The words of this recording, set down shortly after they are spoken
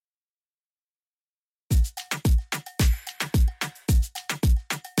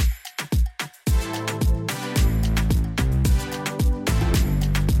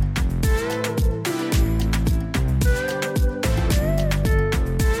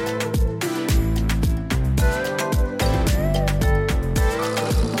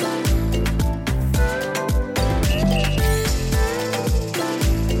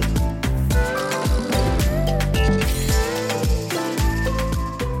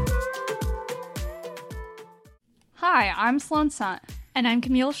Hi, I'm Sloan Sant. And I'm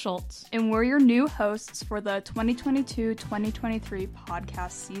Camille Schultz. And we're your new hosts for the 2022-2023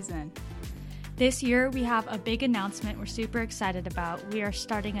 podcast season. This year, we have a big announcement we're super excited about. We are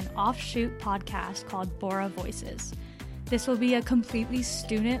starting an offshoot podcast called Bora Voices. This will be a completely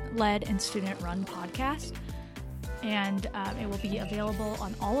student-led and student-run podcast, and it will be available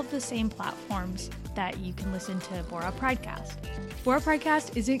on all of the same platforms that you can listen to Bora Pridecast. Bora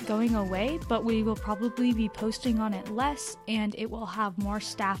Pridecast isn't going away, but we will probably be posting on it less, and it will have more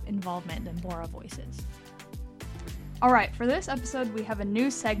staff involvement than Bora Voices. Alright, for this episode, we have a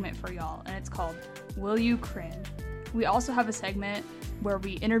new segment for y'all, and it's called Will You Cringe? We also have a segment where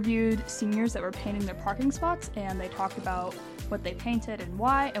we interviewed seniors that were painting their parking spots, and they talked about what they painted and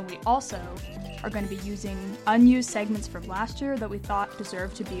why, and we also are going to be using unused segments from last year that we thought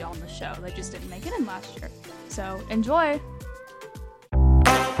deserved to be on the show. They just didn't make it in last year. So, enjoy!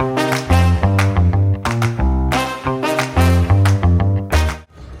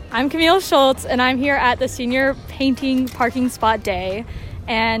 I'm Camille Schultz, and I'm here at the Senior Painting Parking Spot Day.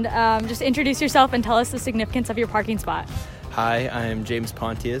 And just introduce yourself and tell us the significance of your parking spot. Hi, I'm James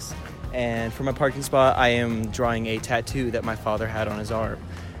Pontius, and for my parking spot, I am drawing a tattoo that my father had on his arm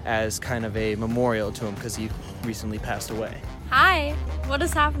as kind of a memorial to him because he recently passed away. Hi, what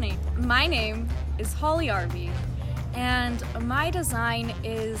is happening? My name is Holly Arby, and my design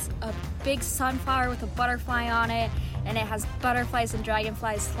is a big sunflower with a butterfly on it, and it has butterflies and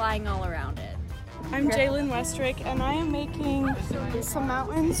dragonflies flying all around it. I'm Jalen Westrick, and I am making some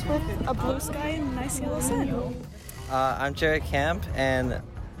mountains with a blue sky and a nice yellow sun. I'm Jared Camp, and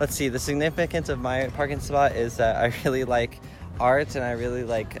let's see, the significance of my parking spot is that I really like art and I really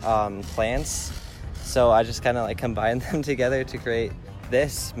like plants, so I just kind of like combine them together to create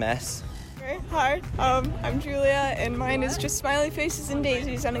this mess. Hi, I'm Julia, and mine is just smiley faces and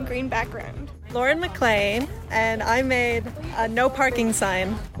daisies on a green background. Lauren McLean, and I made a no parking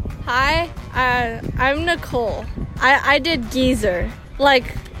sign. Hi, I'm Nicole. I did geezer,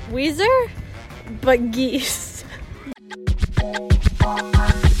 like Weezer, but geese.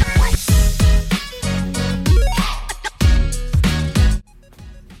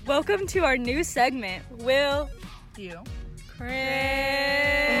 Welcome to our new segment, Will You Cringe?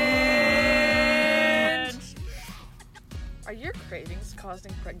 Are your cravings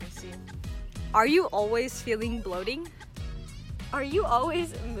causing pregnancy? Are you always feeling bloating? Are you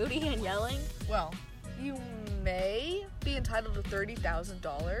always moody and yelling? Well, you may be entitled to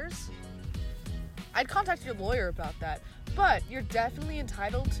 $30,000. I'd contact your lawyer about that, but you're definitely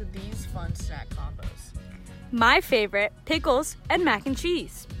entitled to these fun snack combos. My favorite, pickles and mac and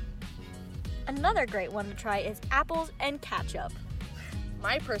cheese. Another great one to try is apples and ketchup.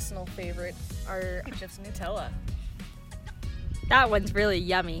 My personal favorite are chips and Nutella. That one's really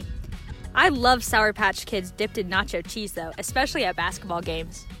yummy. I love Sour Patch Kids dipped in nacho cheese, though, especially at basketball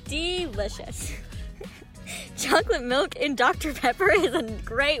games. Delicious. Chocolate milk in Dr. Pepper is a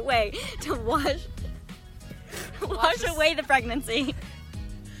great way to wash away the pregnancy.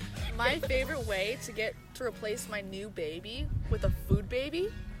 My favorite way to replace my new baby with a food baby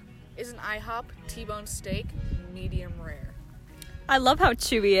is an IHOP T-bone steak, medium rare. I love how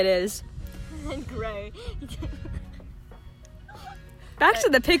chewy it is. And gray. Back to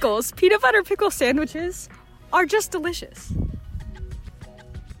the pickles. Peanut butter pickle sandwiches are just delicious.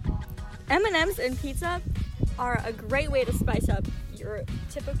 M&M's and pizza are a great way to spice up your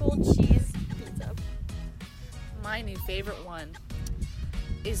typical cheese pizza. My new favorite one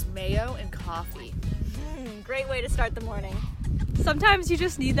is mayo and coffee. Great way to start the morning. Sometimes you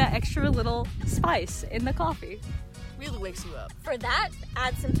just need that extra little spice in the coffee. Really wakes you up. For that,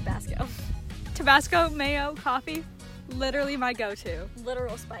 add some Tabasco. Tabasco, mayo, coffee, literally my go-to.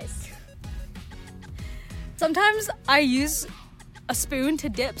 Literal spice. Sometimes I use a spoon to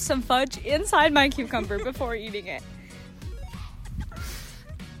dip some fudge inside my cucumber before eating it.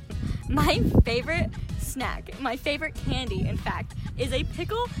 My favorite snack, my favorite candy, in fact, is a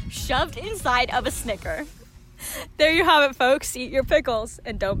pickle shoved inside of a Snicker. There you have it, folks. Eat your pickles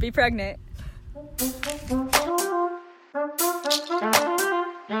and don't be pregnant.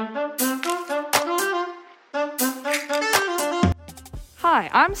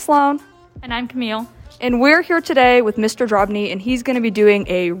 Hi, I'm Sloan. And I'm Camille. And we're here today with Mr. Drobny, and he's going to be doing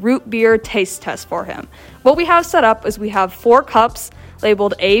a root beer taste test for him. What we have set up is we have 4 cups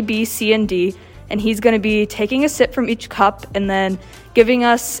labeled A, B, C, and D, and he's going to be taking a sip from each cup and then giving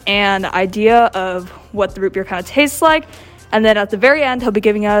us an idea of what the root beer kind of tastes like. And then at the very end, he'll be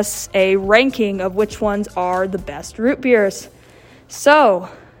giving us a ranking of which ones are the best root beers. So,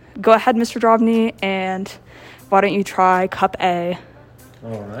 go ahead, Mr. Drobny, and why don't you try cup A?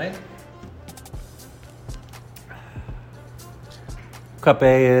 All right. Cup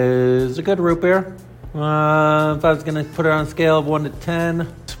A is a good root beer. If I was going to put it on a scale of 1 to 10,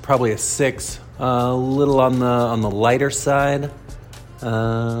 it's probably a 6. A little on the lighter side.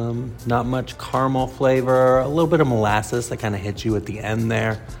 Not much caramel flavor. A little bit of molasses that kind of hits you at the end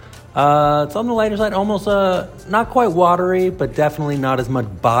there. It's on the lighter side, almost not quite watery, but definitely not as much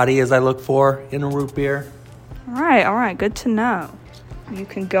body as I look for in a root beer. All right, good to know. You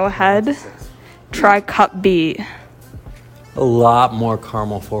can go ahead, try Cup B. A lot more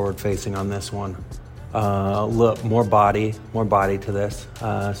caramel forward facing on this one. Look, more body to this.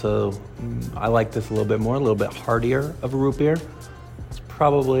 So I like this a little bit more, a little bit heartier of a root beer. It's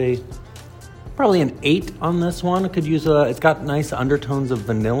probably an 8 on this one. It could use it's got nice undertones of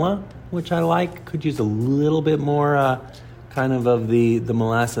vanilla, which I like. Could use a little bit more kind of the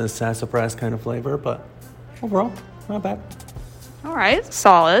molasses sassafras kind of flavor, but overall, not bad. All right,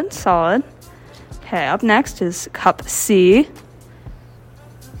 solid. Okay, up next is Cup C.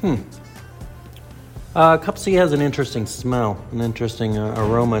 Cup C has an interesting smell, an interesting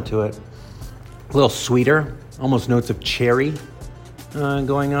aroma to it. A little sweeter, almost notes of cherry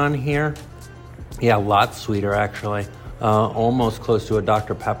going on here. Yeah, a lot sweeter, actually. Almost close to a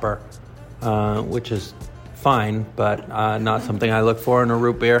Dr. Pepper, which is fine, but not something I look for in a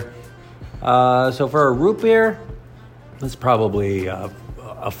root beer. So for a root beer, it's probably a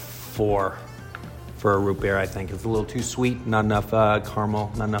 4 for a root beer, I think. It's a little too sweet, not enough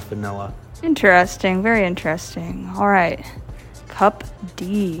caramel, not enough vanilla. Interesting, very interesting. All right, Cup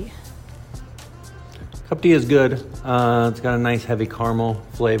D. Cup D is good. It's got a nice heavy caramel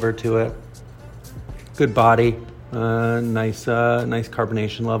flavor to it. Good body, nice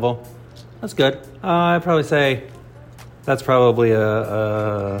carbonation level. That's good. I'd probably say that's probably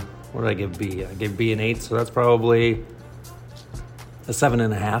what did I give B? I gave B an 8, so that's probably a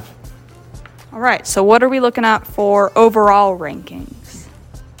 7.5. All right, so what are we looking at for overall rankings?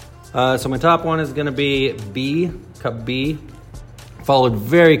 So my top one is going to be B, Cup B, followed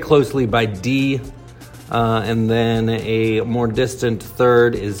very closely by D, and then a more distant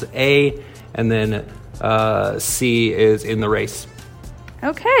third is A, and then C is in the race.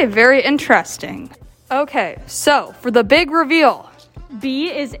 Okay, very interesting. Okay, so for the big reveal. B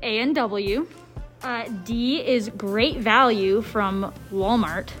is A&W. D is Great Value from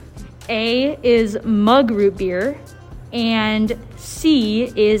Walmart. A is Mug Root Beer. And C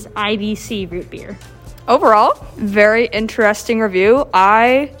is IBC Root Beer. Overall, very interesting review.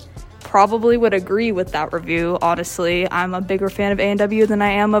 I probably would agree with that review, honestly. I'm a bigger fan of A&W than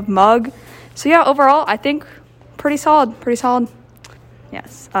I am of Mug. So yeah, overall, I think pretty solid.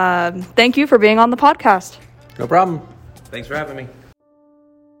 Yes. Thank you for being on the podcast. No problem. Thanks for having me.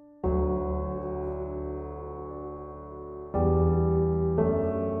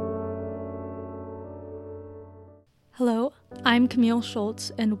 Hello, I'm Camille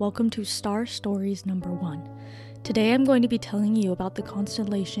Schultz, and welcome to Star Stories number 1. Today I'm going to be telling you about the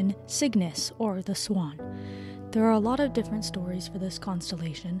constellation Cygnus, or the Swan. There are a lot of different stories for this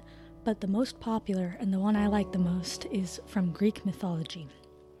constellation, but the most popular and the one I like the most is from Greek mythology.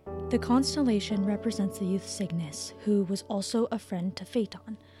 The constellation represents the youth Cygnus, who was also a friend to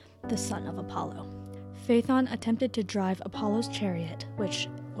Phaethon, the son of Apollo. Phaethon attempted to drive Apollo's chariot, which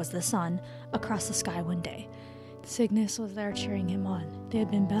was the sun, across the sky one day. Cygnus was there cheering him on. They had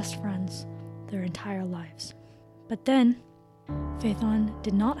been best friends their entire lives. But then, Phaethon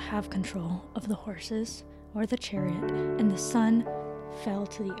did not have control of the horses or the chariot, and the sun fell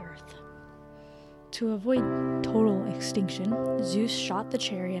to the earth. To avoid total extinction, Zeus shot the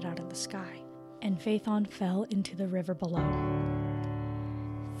chariot out of the sky, and Phaethon fell into the river below.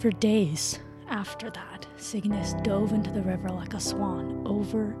 For days after that, Cygnus dove into the river like a swan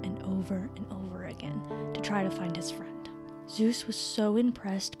over and over and over again to try to find his friend. Zeus was so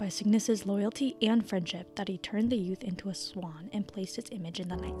impressed by Cygnus's loyalty and friendship that he turned the youth into a swan and placed its image in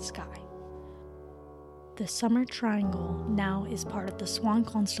the night sky. The Summer Triangle now is part of the Swan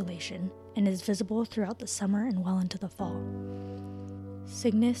constellation and is visible throughout the summer and well into the fall.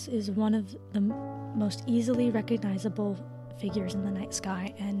 Cygnus is one of the most easily recognizable figures in the night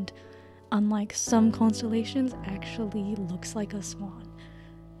sky, and unlike some constellations, actually looks like a swan.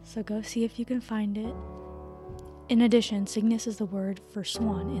 So go see if you can find it. In addition, Cygnus is the word for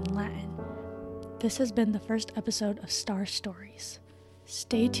swan in Latin. This has been the first episode of Star Stories.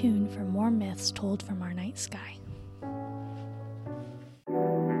 Stay tuned for more myths told from our night sky.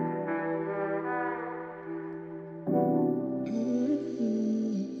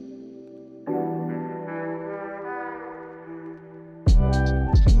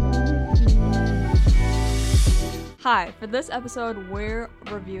 Hi, for this episode, we're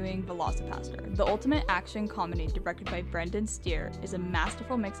reviewing VelociPastor. The ultimate action comedy directed by Brendan Steere is a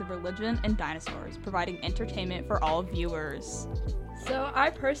masterful mix of religion and dinosaurs, providing entertainment for all viewers. So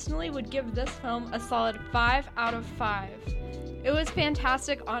I personally would give this film a solid 5 out of 5. It was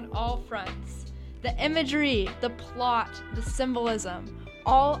fantastic on all fronts. The imagery, the plot, the symbolism,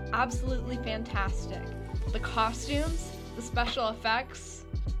 all absolutely fantastic. The costumes, the special effects,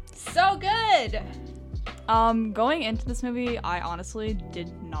 so good! Going into this movie, I honestly did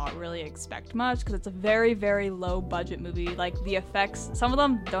not really expect much because it's a very, very low budget movie. Like, the effects, some of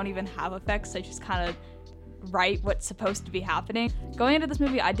them don't even have effects, they just kind of write what's supposed to be happening. Going into this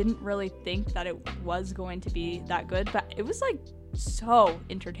movie, I didn't really think that it was going to be that good, but it was like so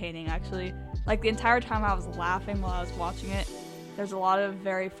entertaining actually. Like, the entire time I was laughing while I was watching it. There's a lot of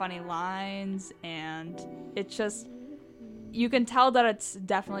very funny lines, and it's just, you can tell that it's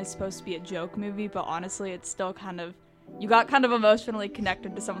definitely supposed to be a joke movie, but honestly, it's still you got kind of emotionally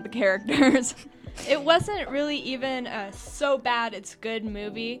connected to some of the characters. It wasn't really even a so bad it's good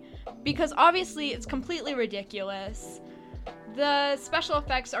movie, because obviously it's completely ridiculous. The special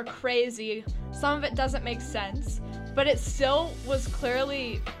effects are crazy, some of it doesn't make sense, but it still was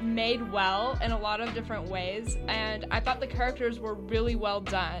clearly made well in a lot of different ways, and I thought the characters were really well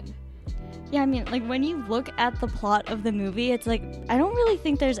done. Yeah, I mean, like, when you look at the plot of the movie, it's like, I don't really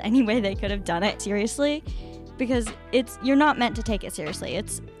think there's any way they could have done it seriously, because you're not meant to take it seriously.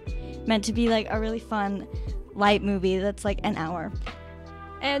 It's meant to be, like, a really fun, light movie that's, like, an hour.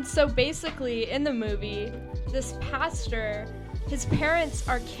 And so basically, in the movie, this pastor, his parents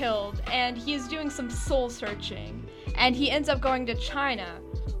are killed, and he is doing some soul searching, and he ends up going to China,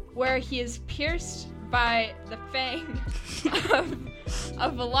 where he is pierced by the fang of a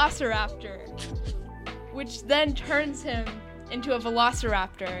velociraptor, which then turns him into a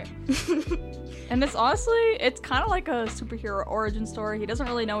velociraptor. And it's kind of like a superhero origin story. He doesn't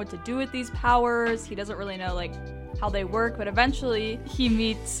really know what to do with these powers. He doesn't really know, like, how they work, but eventually he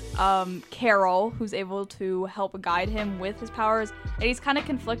meets Carol, who's able to help guide him with his powers, and he's kind of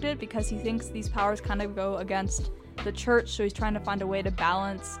conflicted because he thinks these powers kind of go against the church, so he's trying to find a way to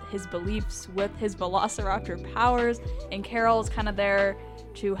balance his beliefs with his velociraptor powers, and Carol's kind of there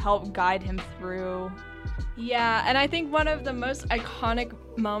to help guide him through. Yeah, and I think one of the most iconic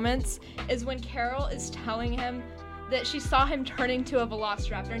moments is when Carol is telling him that she saw him turning to a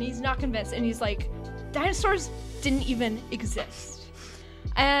velociraptor, and he's not convinced, and he's like, dinosaurs didn't even exist.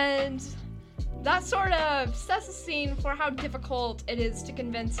 And that sort of sets the scene for how difficult it is to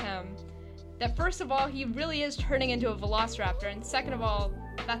convince him that, first of all, he really is turning into a velociraptor, and second of all,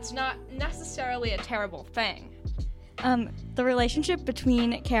 that's not necessarily a terrible thing. The relationship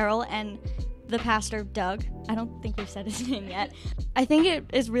between Carol and the pastor, Doug, I don't think we've said his name yet, I think it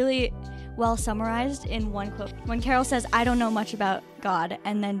is really well summarized in one quote. When Carol says, "I don't know much about God,"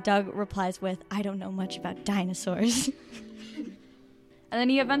 and then Doug replies with, "I don't know much about dinosaurs." And then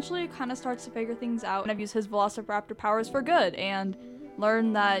he eventually kind of starts to figure things out and use his velociraptor powers for good, and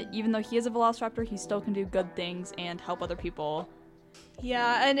learn that even though he is a velociraptor, he still can do good things and help other people.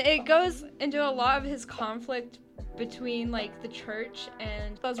 Yeah, and it goes into a lot of his conflict between, like, the church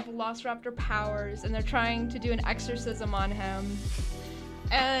and those velociraptor powers, and they're trying to do an exorcism on him.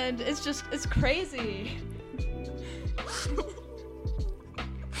 And it's crazy.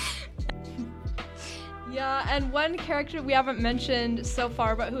 Yeah, and one character we haven't mentioned so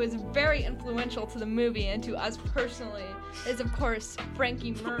far, but who is very influential to the movie and to us personally, is, of course,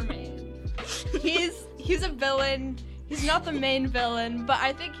 Frankie Mermaid. He's a villain. He's not the main villain, but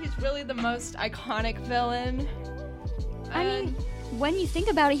I think he's really the most iconic villain. I mean, when you think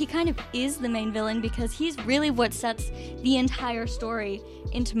about it, he kind of is the main villain because he's really what sets the entire story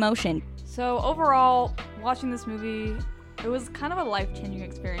into motion. So overall, watching this movie, it was kind of a life-changing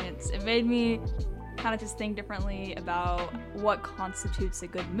experience. It made me kind of just think differently about what constitutes a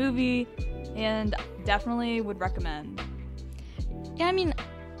good movie, and definitely would recommend. Yeah, I mean,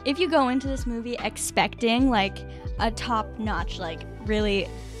 if you go into this movie expecting, like, a top-notch, like, really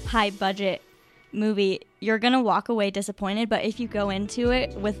high-budget movie, you're gonna walk away disappointed, but if you go into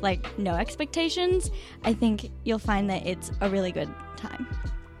it with, like, no expectations, I think you'll find that it's a really good time.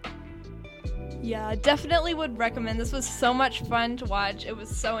 Yeah, definitely would recommend. This was so much fun to watch. It was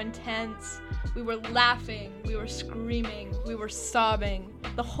so intense. We were laughing, we were screaming, we were sobbing,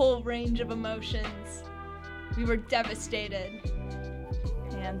 the whole range of emotions. We were devastated.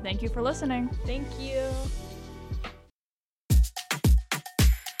 And thank you for listening. Thank you.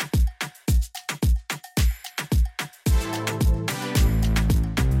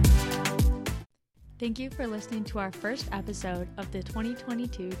 Thank you for listening to our first episode of the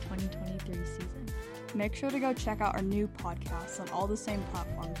 2022-2023 season. make sure to go check out our new podcasts on all the same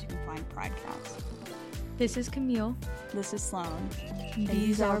platforms you can find Pridecast. This is Camille. This is Sloan.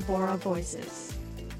 These are Bora Voices.